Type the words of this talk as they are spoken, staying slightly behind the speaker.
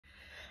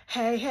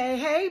Hey, hey,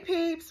 hey,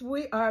 peeps.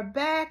 We are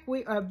back.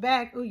 We are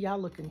back. Oh, y'all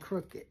looking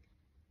crooked.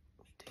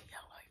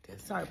 Y'all like that.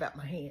 Sorry about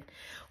my hand.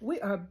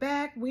 We are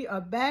back. We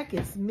are back.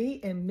 It's me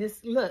and Miss.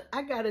 Look,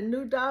 I got a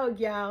new dog,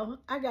 y'all.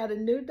 I got a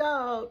new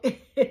dog.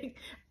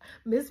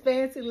 Miss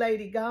Fancy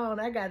Lady gone.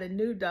 I got a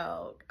new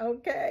dog.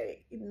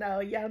 Okay. No,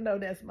 y'all know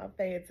that's my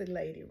fancy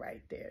lady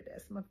right there.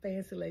 That's my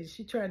fancy lady.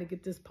 She trying to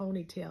get this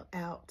ponytail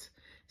out.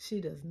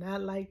 She does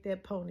not like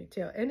that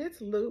ponytail. And it's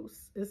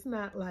loose. It's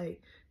not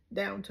like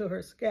down to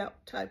her scalp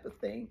type of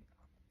thing.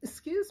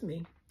 Excuse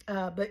me.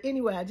 But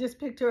anyway, I just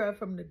picked her up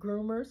from the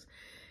groomers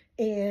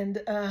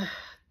and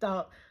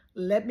thought,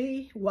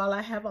 while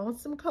I have on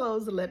some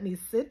clothes, let me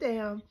sit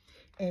down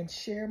and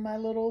share my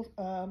little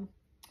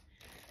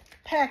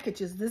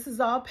packages. This is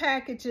all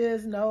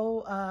packages,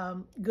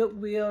 no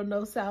Goodwill,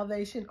 no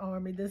Salvation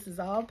Army. This is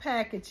all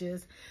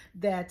packages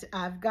that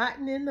I've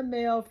gotten in the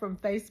mail from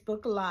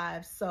Facebook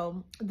Live.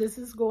 So this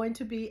is going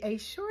to be a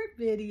short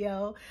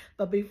video,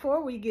 but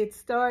before we get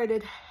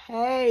started,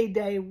 hey,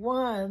 day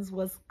ones,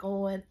 what's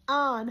going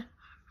on?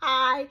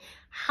 Hi,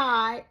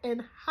 hi,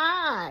 and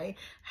hi.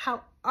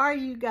 How are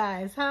you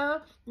guys, huh?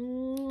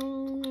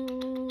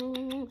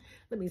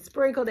 Let me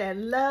sprinkle that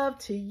love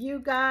to you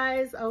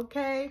guys,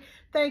 okay?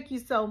 Thank you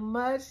so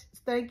much.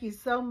 Thank you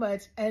so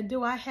much. And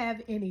do I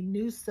have any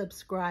new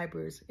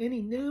subscribers?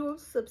 Any new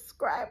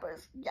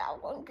subscribers? Y'all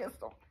want to get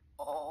some?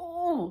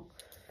 Oh.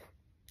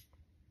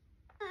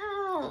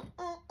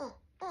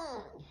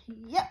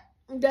 Yep.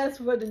 That's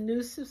for the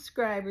new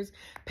subscribers.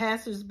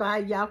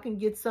 Passersby, y'all can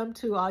get some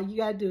too. All you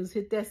gotta do is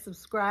hit that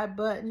subscribe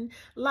button,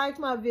 like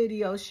my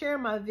video, share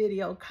my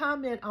video,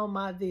 comment on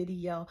my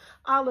video,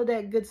 all of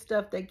that good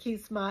stuff that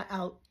keeps my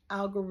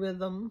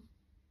algorithm,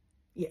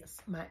 yes,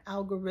 my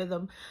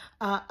algorithm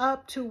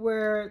up to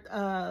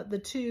where the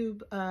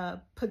tube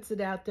puts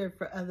it out there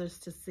for others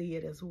to see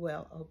it as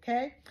well,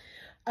 okay?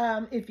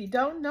 If you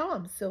don't know,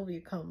 I'm Sylvia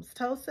Combs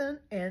Tosin,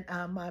 and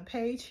my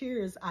page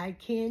here is Eye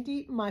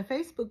Candy. My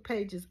Facebook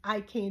page is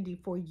Eye Candy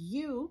for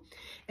You,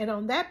 and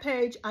on that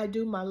page, I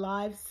do my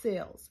live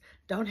sales.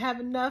 Don't have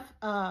enough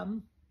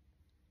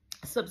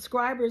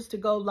subscribers to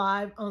go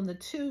live on the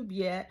tube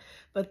yet,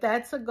 but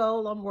that's a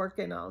goal I'm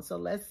working on. So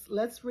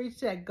let's reach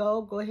that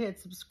goal. Go ahead,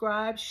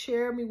 subscribe,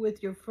 share me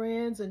with your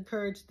friends,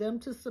 encourage them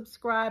to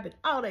subscribe, and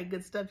all that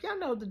good stuff. Y'all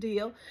know the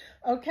deal,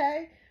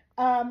 okay?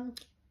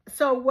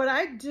 So what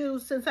I do,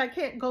 since I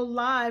can't go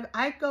live,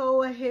 I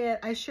go ahead,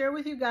 I share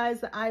with you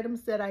guys the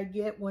items that I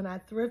get when I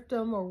thrift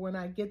them or when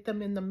I get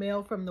them in the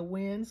mail from the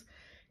Winds.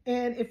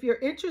 And if you're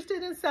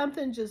interested in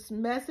something, just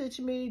message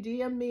me,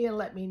 DM me, and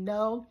let me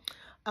know.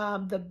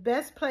 The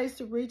best place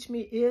to reach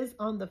me is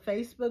on the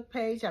Facebook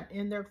page. I'm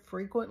in there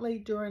frequently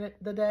during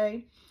the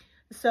day.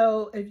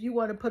 So if you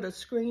want to put a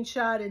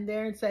screenshot in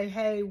there and say,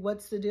 hey,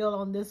 what's the deal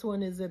on this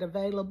one? Is it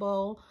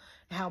available?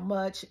 How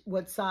much,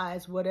 what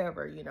size,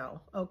 whatever, you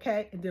know,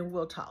 okay? And then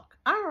we'll talk.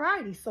 All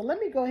righty, so let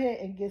me go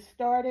ahead and get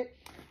started.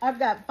 I've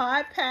got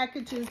 5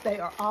 packages. They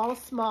are all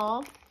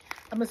small.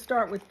 I'm going to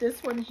start with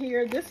this one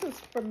here. This is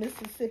from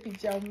Mississippi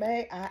Joe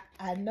May.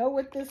 I know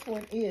what this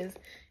one is.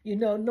 You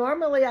know,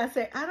 normally I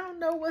say, I don't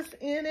know what's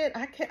in it.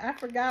 I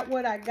forgot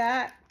what I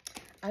got.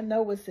 I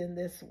know what's in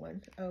this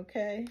one,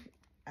 okay?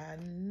 I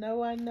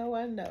know,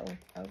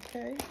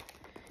 okay?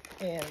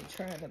 And I'm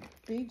trying to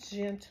be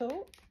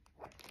gentle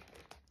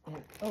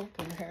and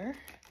open her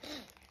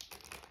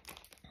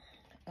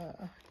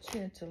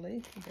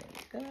gently. There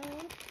we go.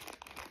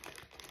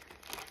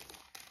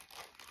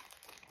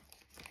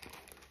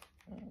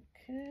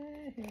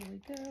 Okay, here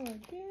we go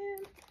again.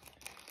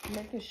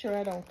 Making sure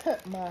I don't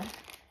cut my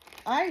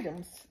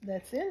items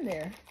that's in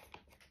there.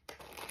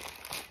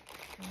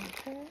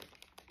 Okay.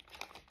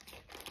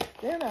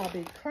 Then I'll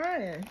be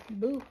crying.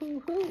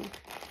 Boo-hoo-hoo.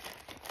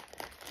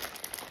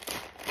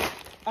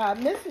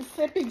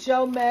 Mississippi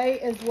Joe May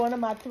is one of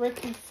my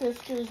thrifty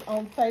sisters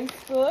on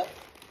Facebook.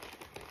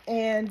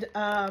 And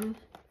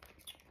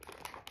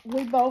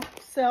we both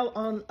sell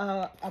on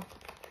a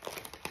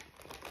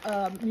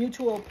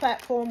mutual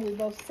platform we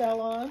both sell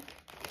on.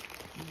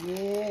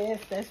 Yes,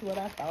 that's what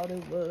I thought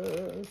it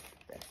was.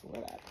 That's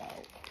what I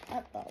thought.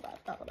 I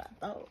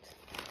thought.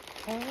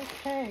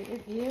 Okay,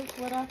 it is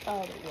what I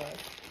thought it was.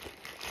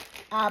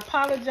 I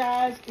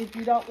apologize if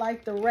you don't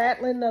like the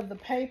rattling of the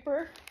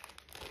paper.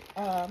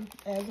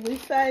 As we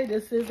say,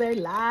 this is a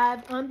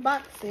live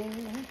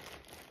unboxing.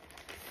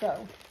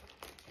 So,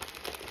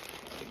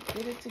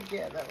 get it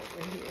together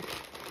over here.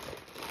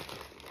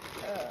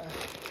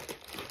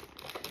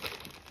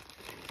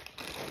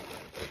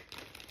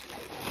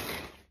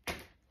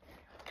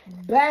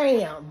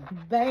 Bam,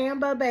 bam,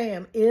 ba,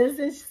 bam.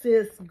 Isn't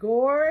this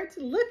gorgeous?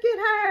 Look at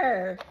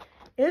her.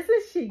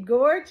 Isn't she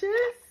gorgeous?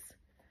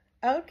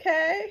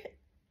 Okay.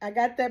 I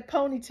got that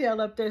ponytail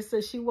up there so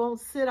she won't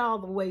sit all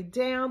the way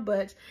down.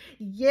 But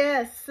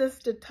yes,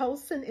 Sister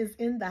Tosin is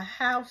in the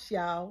house,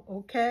 y'all.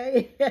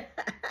 Okay.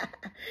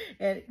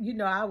 And you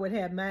know, I would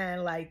have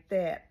mine like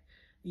that.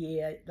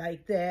 Yeah,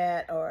 like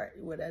that. Or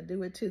would I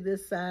do it to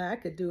this side? I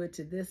could do it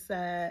to this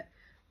side.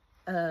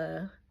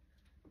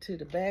 To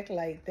the back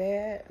like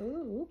that.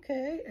 Ooh,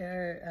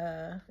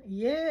 okay.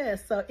 Yeah.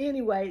 So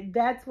anyway,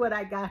 that's what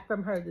I got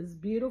from her, this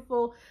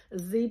beautiful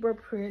zebra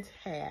print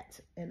hat.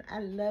 And I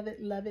love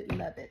it, love it,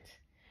 love it.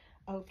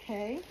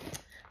 Okay.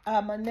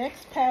 My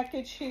next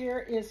package here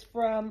is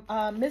from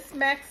Miss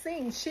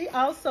Maxine. She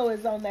also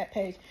is on that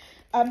page.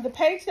 The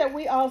page that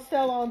we all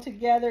sell on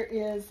together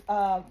is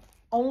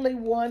Only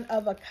One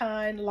of a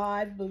Kind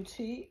Live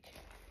Boutique.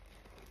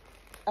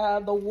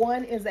 The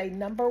one is a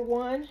number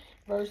one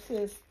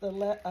versus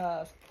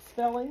the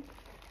spelling.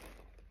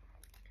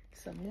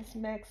 So Miss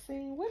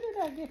Maxine, what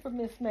did I get from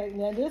Miss Maxine?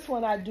 Now this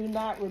one I do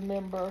not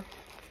remember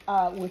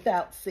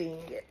without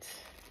seeing it.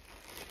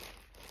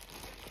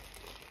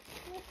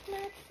 Miss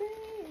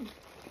Maxine.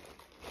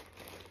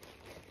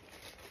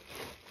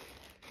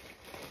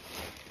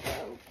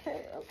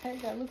 Okay,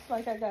 that looks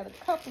like I got a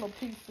couple of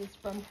pieces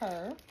from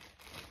her.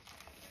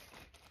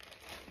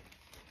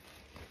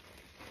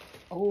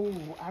 Oh,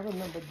 I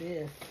remember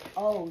this.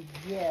 Oh,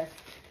 yes.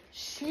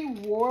 She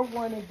wore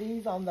one of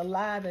these on the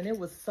live, and it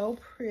was so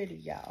pretty,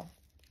 y'all.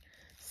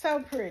 So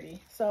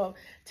pretty. So,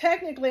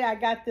 technically, I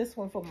got this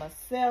one for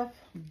myself,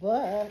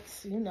 but,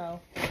 you know,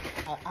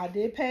 I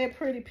did pay a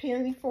pretty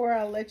penny for it.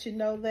 I'll let you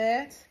know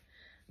that.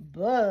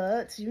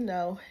 But, you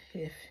know,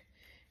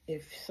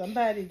 if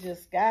somebody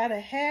just gotta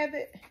have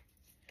it,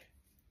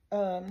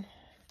 I'm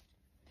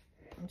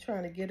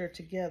trying to get her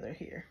together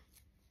here.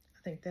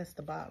 I think that's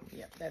the bottom.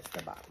 Yep, that's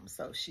the bottom.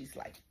 So she's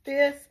like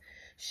this.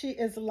 She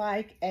is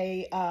like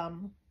a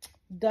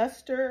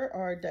duster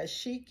or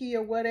dashiki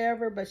or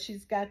whatever, but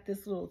she's got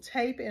this little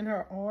tape in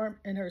her arm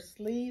and her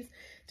sleeves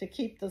to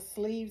keep the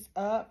sleeves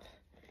up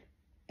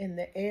in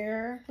the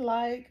air.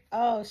 Like,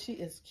 oh, she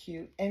is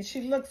cute. And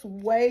she looks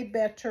way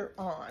better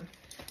on.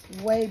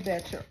 Way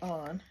better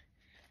on.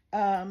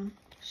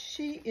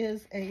 She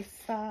is a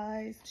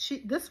size,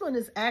 this one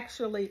is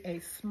actually a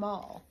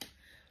small,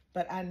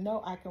 but I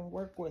know I can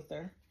work with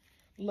her.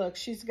 Look,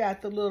 she's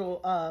got the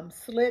little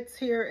slits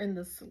here in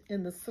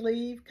the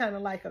sleeve, kind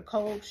of like a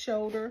cold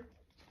shoulder.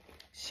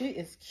 She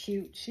is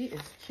cute. She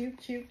is cute,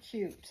 cute,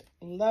 cute.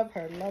 Love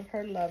her, love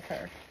her, love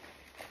her.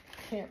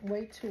 Can't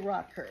wait to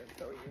rock her.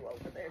 Throw you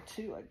over there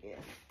too, I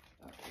guess.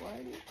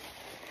 Alrighty.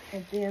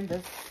 And then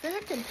the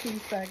second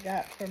piece I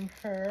got from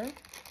her,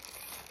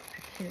 I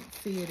can't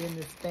see it in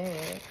this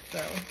bag,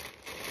 so.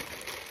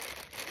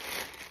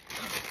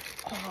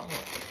 Oh,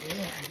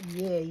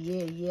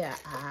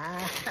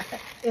 yeah.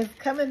 It's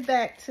coming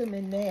back to me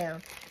now.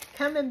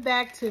 Coming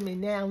back to me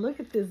now. Look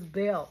at this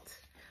belt.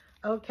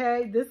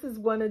 Okay, this is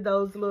one of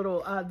those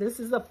little, this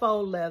is a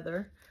faux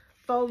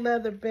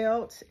leather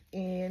belt,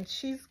 and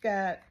she's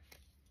got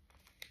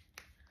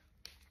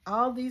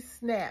all these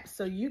snaps,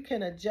 so you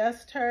can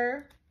adjust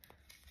her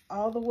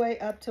all the way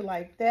up to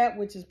like that,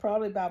 which is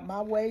probably about my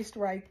waist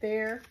right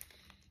there.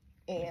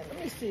 And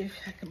let me see if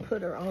I can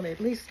put her on, at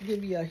least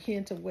give you a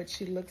hint of what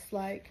she looks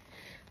like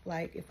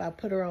if I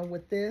put her on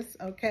with this.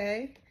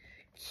 Okay,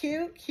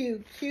 cute,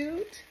 cute,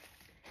 cute.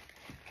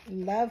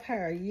 Love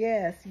her.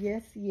 Yes.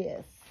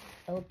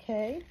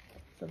 Okay,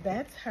 so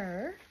that's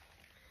her.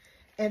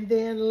 And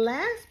then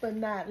last but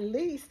not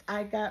least,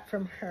 I got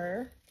from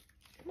her,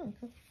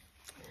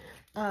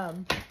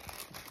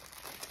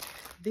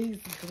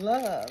 these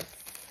gloves.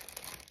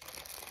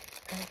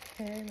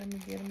 Okay, let me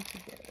get them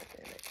together.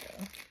 There we go.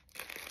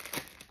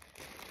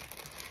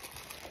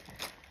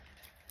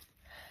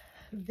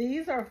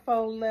 These are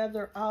faux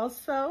leather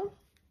also.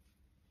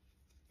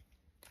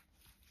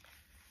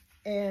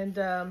 And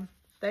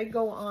they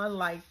go on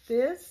like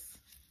this.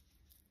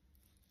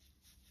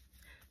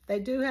 They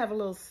do have a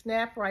little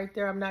snap right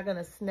there. I'm not going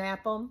to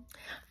snap them.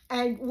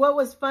 And what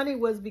was funny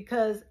was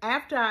because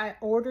after I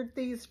ordered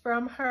these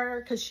from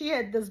her, because she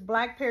had this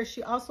black pair,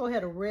 she also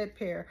had a red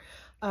pair,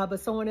 but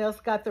someone else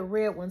got the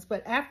red ones.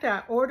 But after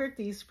I ordered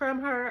these from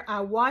her,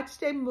 I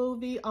watched a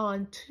movie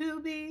on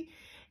Tubi,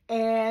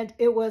 and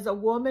it was a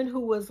woman who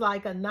was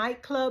like a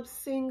nightclub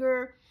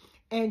singer,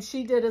 and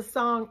she did a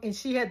song, and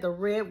she had the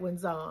red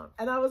ones on.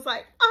 And I was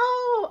like,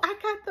 oh, I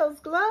got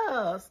those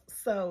gloves.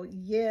 So,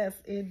 yes,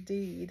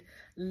 indeed.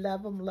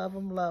 Love them, love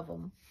them, love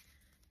them.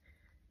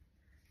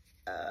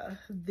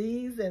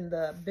 These and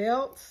the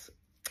belts.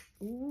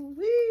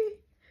 Ooh-wee.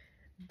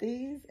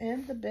 These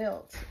and the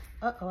belts.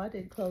 Uh-oh, I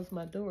didn't close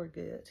my door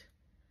good.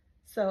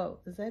 So,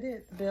 is that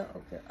it? The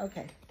belt?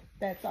 Okay,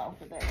 that's all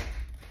for that.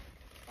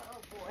 Oh,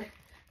 boy.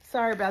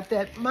 Sorry about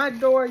that. My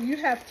door, you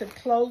have to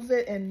close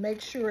it and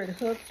make sure it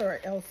hooks, or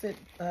else it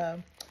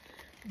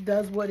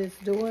does what it's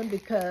doing,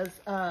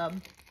 because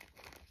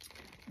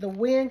the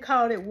wind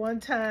caught it one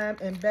time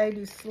and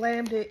baby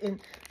slammed it. And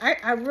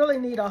I really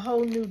need a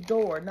whole new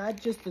door, not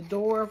just the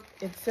door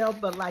itself,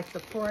 but like the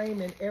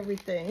frame and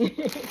everything,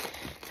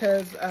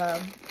 because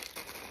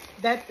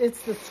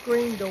it's the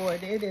screen door,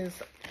 and it is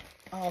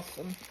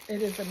awesome.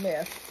 It is a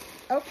mess.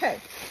 Okay,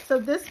 so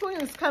this one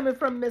is coming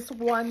from Miss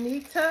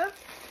Juanita.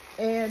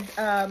 And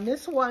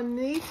Miss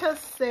Juanita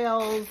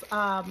sells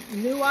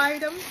new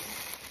items.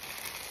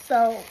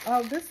 So,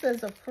 oh, this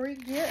is a free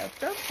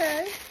gift.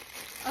 Okay,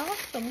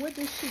 awesome. What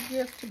did she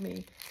give to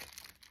me?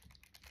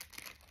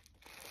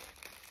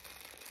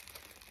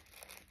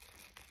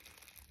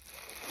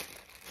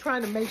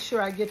 trying to make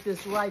sure I get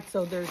this right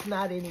so there's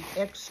not any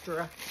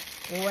extra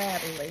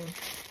rattling.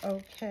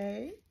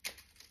 Okay.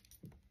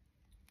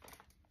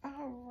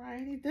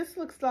 Alrighty. This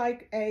looks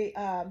like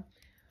a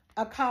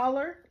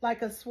collar,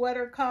 like a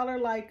sweater collar,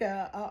 like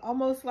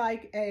almost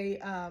like a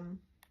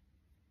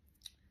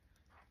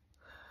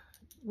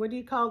what do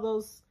you call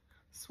those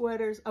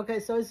sweaters?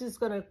 Okay, so it's just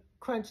gonna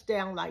crunch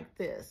down like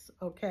this.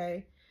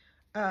 Okay.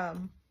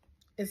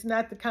 It's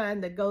not the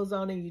kind that goes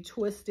on and you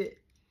twist it.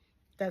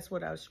 That's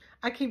what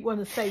I keep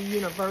wanting to say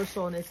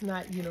universal, and it's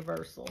not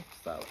universal.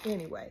 So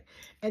anyway,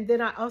 and then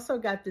I also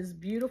got this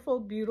beautiful,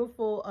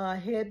 beautiful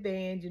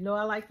headband. You know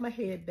I like my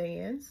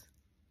headbands.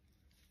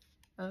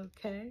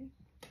 Okay.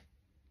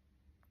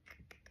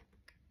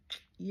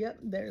 Yep,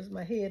 there's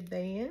my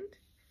headband.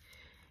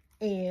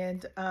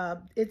 And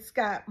it's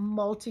got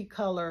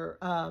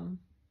multicolor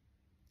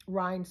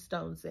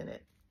rhinestones in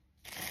it.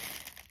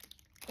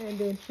 And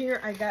then here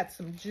I got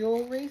some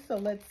jewelry. So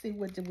let's see,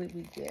 what did we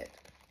get?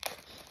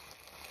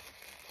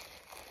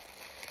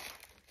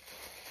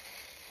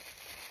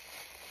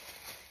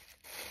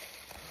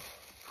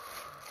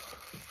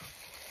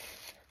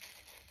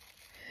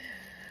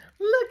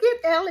 Look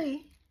at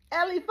Ellie.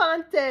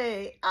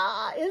 Elefante.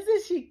 Ah,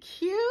 isn't she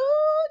cute?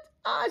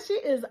 Ah, she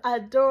is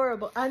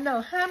adorable. I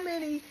know. How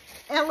many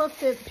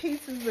elephant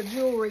pieces of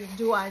jewelry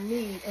do I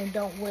need and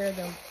don't wear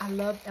them? I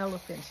love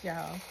elephants,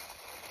 y'all.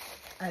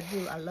 I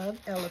do. I love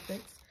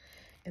elephants.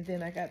 And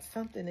then I got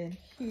something in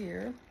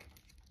here,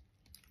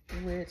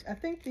 which I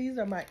think these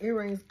are my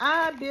earrings.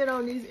 I bid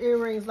on these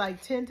earrings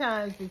like 10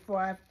 times before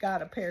I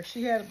got a pair.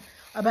 She had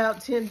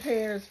about 10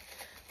 pairs,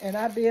 and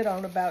I bid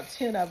on about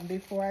 10 of them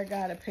before I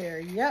got a pair.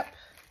 Yep.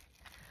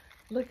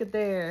 Look at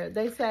there.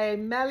 They say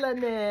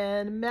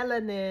melanin,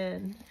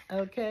 melanin.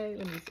 Okay,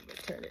 let me see.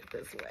 Let's turn it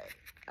this way.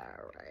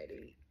 All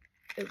righty.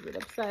 Is it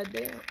upside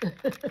down?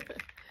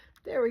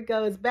 There we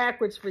go. It's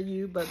backwards for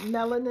you, but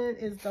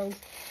melanin is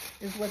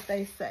what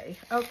they say.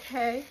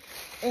 Okay.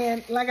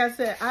 And like I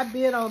said, I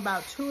bid on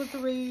about 2 or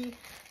 3.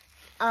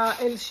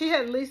 And she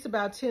had at least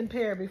about 10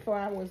 pair before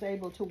I was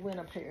able to win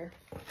a pair.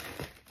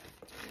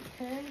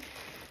 Okay.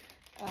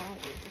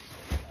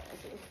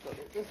 Let's go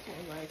to this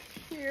one right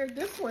here.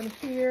 This one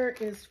here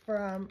is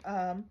from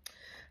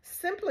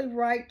Simply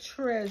Right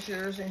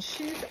Treasures, and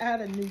she's out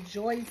of New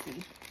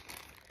Jersey.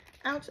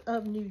 Out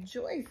of New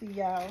Jersey,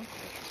 y'all.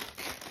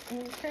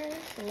 Okay,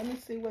 so let me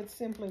see what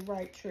Simply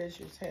Right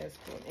Treasures has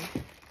for me.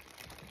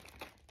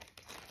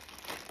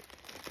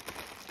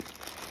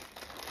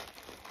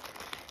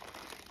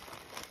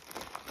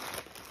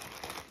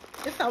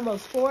 It's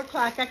almost 4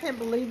 o'clock. I can't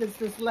believe it's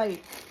this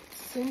late.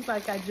 Seems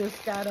like I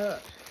just got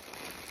up.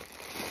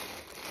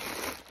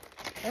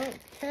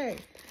 Okay.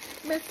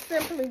 Miss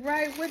Simply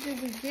Right, what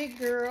did we get,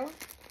 girl?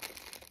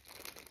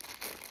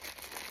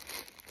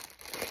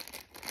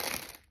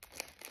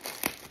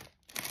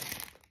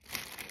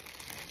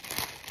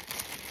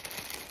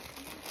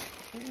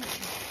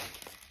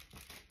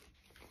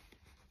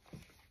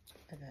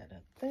 I got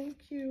a thank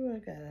you. I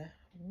got a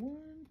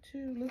 1,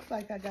 2. Looks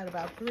like I got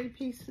about 3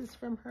 pieces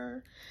from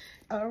her.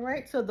 All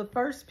right, so the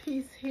first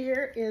piece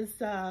here is,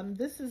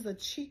 this is a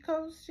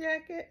Chico's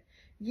jacket.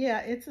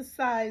 Yeah, it's a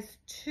size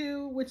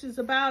 2, which is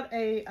about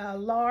a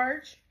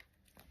large.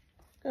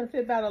 Gonna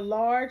fit about a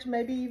large,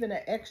 maybe even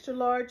an extra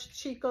large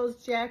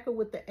Chico's jacket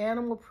with the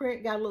animal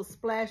print. Got a little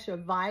splash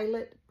of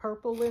violet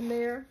purple in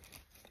there.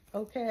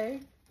 Okay,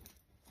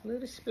 a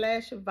little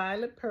splash of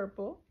violet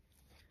purple.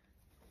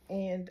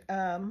 And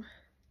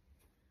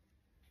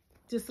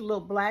just a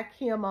little black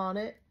hem on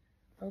it.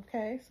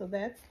 Okay, so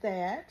that's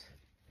that.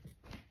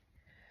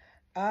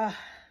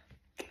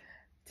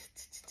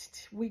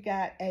 We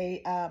got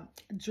a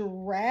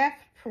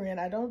giraffe print.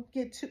 I don't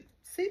get to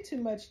see too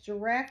much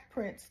giraffe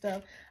print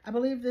stuff. I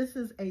believe this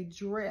is a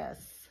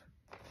dress.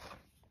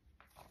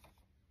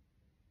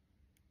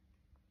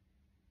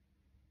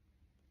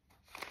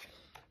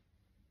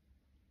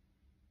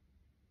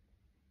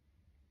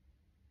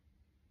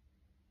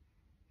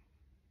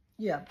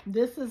 Yeah,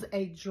 this is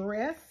a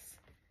dress.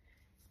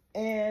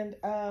 And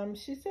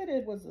she said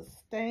it was a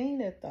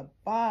stain at the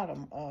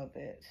bottom of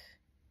it.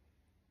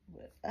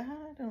 But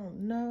I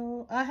don't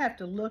know. I have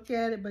to look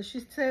at it. But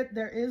she said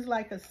there is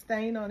like a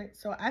stain on it.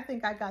 So I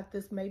think I got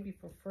this maybe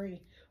for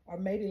free. Or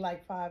maybe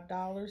like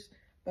 $5.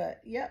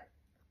 But yep.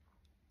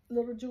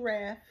 Little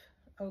giraffe.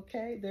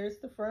 Okay. There's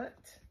the front.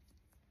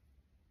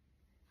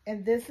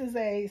 And this is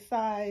a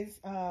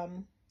size.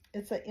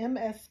 It's a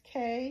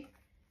MSK.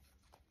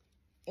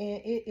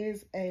 And it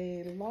is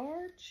a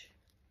large.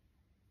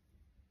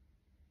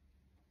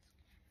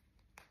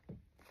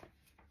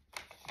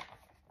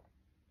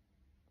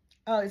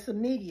 Oh, it's a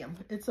medium.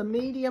 It's a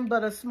medium,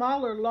 but a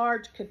smaller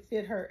large could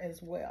fit her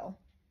as well.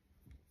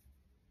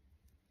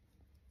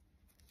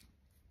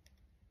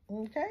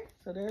 Okay,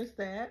 so there's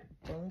that.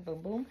 Boom,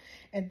 boom, boom.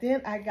 And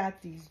then I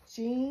got these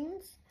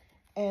jeans.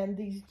 And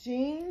these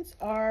jeans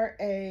are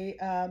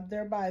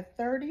they're by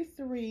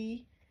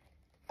 33.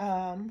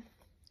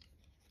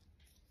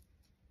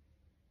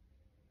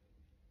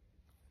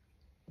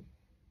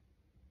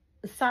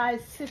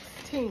 size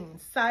 16,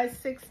 size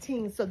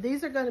 16. So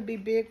these are going to be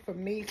big for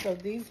me. So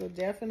these will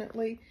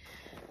definitely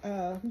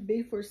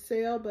be for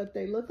sale, but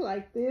they look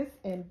like this,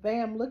 and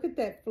bam, look at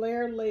that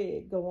flare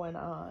leg going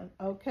on.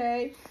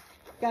 Okay,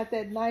 got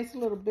that nice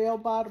little bell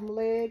bottom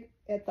leg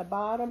at the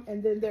bottom,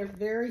 and then they're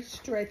very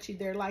stretchy.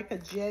 They're like a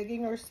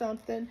jegging or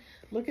something.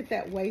 Look at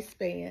that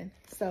waistband.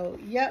 So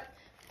yep,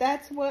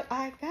 that's what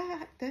I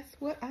got. That's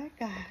what I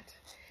got.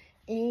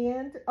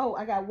 And oh,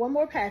 I got one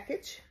more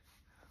package.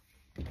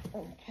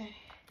 Okay,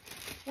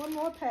 one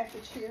more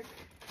package here,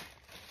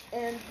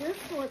 and this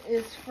one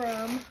is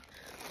from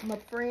my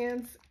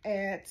friends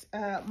at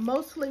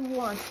Mostly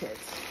Wanted.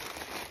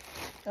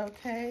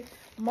 Okay,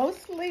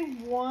 Mostly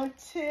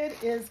Wanted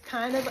is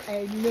kind of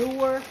a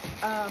newer,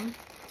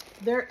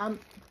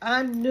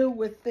 I'm new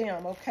with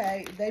them.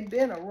 Okay, they've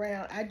been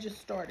around. I just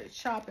started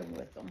shopping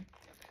with them,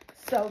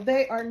 so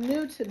they are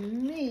new to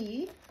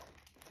me,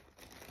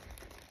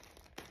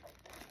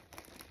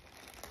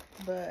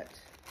 but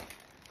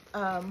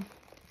I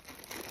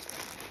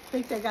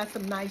think they got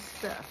some nice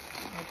stuff.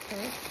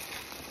 Okay.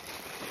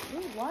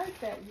 Ooh, why is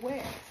that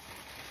wet?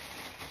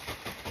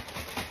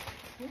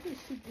 What did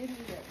she give me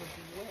that was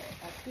wet?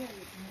 I feel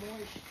it's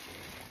moisture.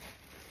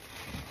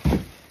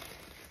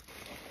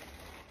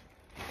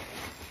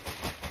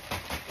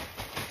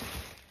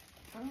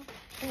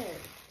 Okay.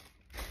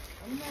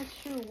 I'm not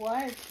sure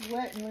why it's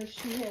wet unless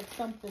she had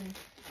something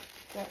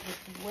that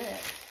was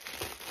wet.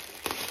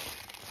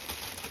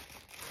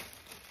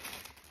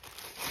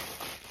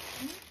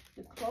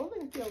 The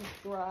clothing feels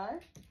dry.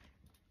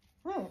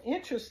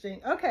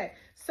 Interesting. Okay,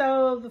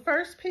 so the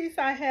first piece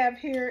I have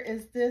here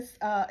is this.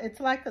 It's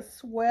like a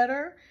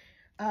sweater,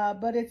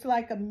 but it's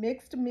like a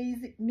mixed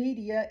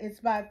media. It's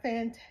by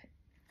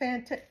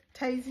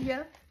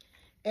Fantasia,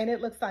 and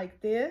it looks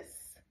like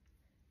this.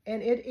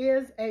 And it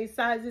is a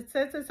size, it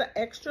says it's an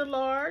extra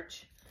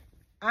large.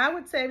 I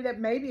would say that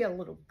maybe a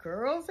little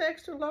girl's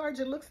extra large.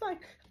 It looks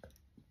like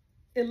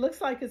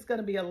it's going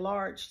to be a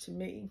large to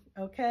me,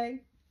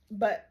 okay?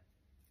 But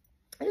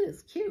it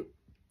is cute.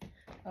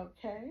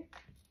 Okay.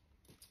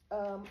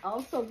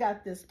 Also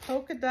got this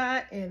polka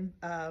dot, and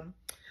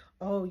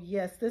oh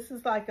yes, this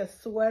is like a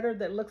sweater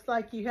that looks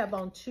like you have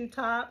on two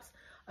tops,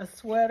 a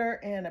sweater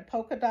and a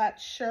polka dot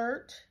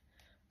shirt.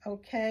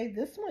 Okay,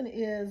 this one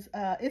is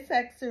it's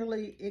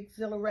actually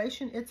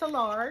Exhilaration. It's a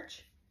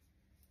large.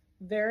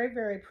 Very,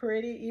 very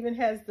pretty. Even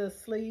has the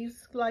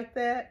sleeves like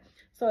that.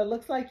 So it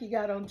looks like you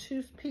got on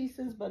two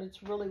pieces, but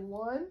it's really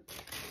one.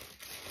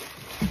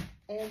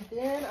 And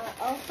then I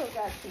also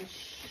got some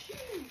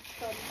shoes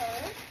from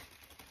her.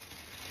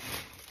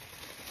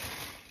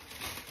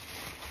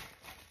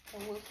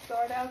 And we'll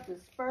start out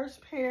this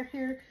first pair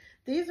here.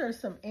 These are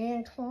some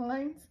Anne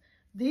Kleins.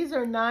 These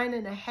are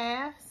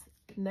 9.5.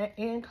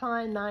 Anne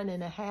Klein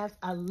 9.5.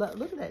 I love,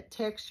 look at that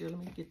texture. Let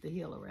me get the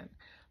heel around.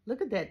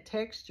 Look at that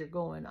texture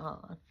going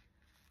on.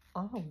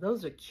 Oh,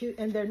 those are cute.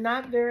 And they're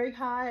not very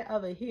high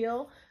of a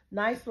heel.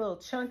 Nice little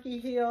chunky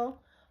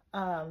heel.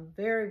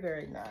 Very,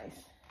 very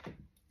nice.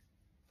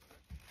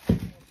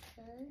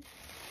 Okay.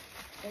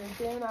 And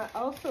then I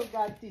also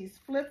got these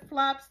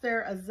flip-flops.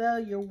 They're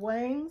azalea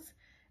wings.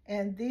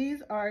 And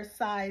these are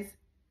size,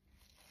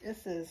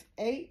 this is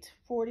 8,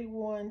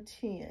 41,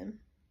 10.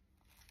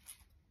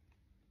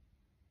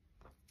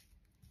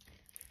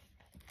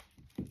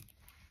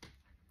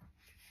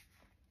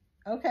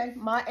 Okay,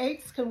 my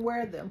 8s can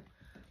wear them.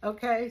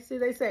 Okay, see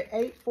they say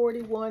 8,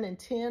 41, and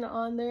 10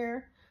 on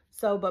there.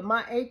 So, but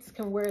my 8s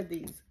can wear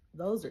these.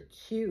 Those are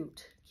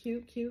cute.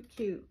 Cute, cute,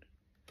 cute.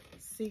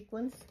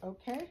 Sequins,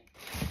 okay.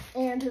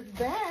 And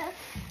that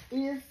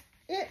is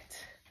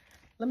it.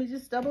 Let me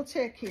just double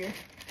check here.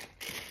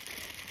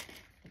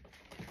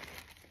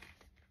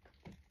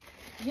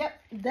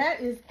 Yep,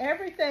 that is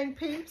everything,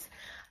 peeps.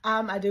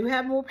 I do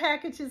have more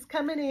packages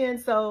coming in,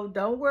 so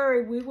don't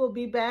worry. We will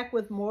be back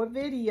with more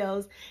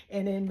videos.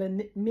 And in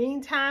the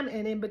meantime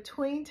and in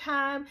between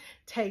time,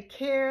 take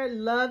care,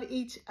 love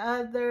each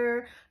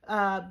other,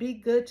 be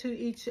good to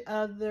each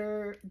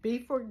other, be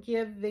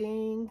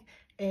forgiving,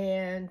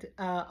 and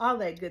all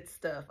that good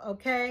stuff,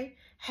 okay?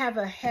 Have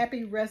a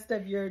happy rest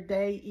of your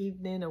day,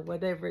 evening, or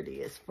whatever it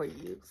is for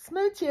you.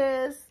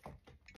 Smooches.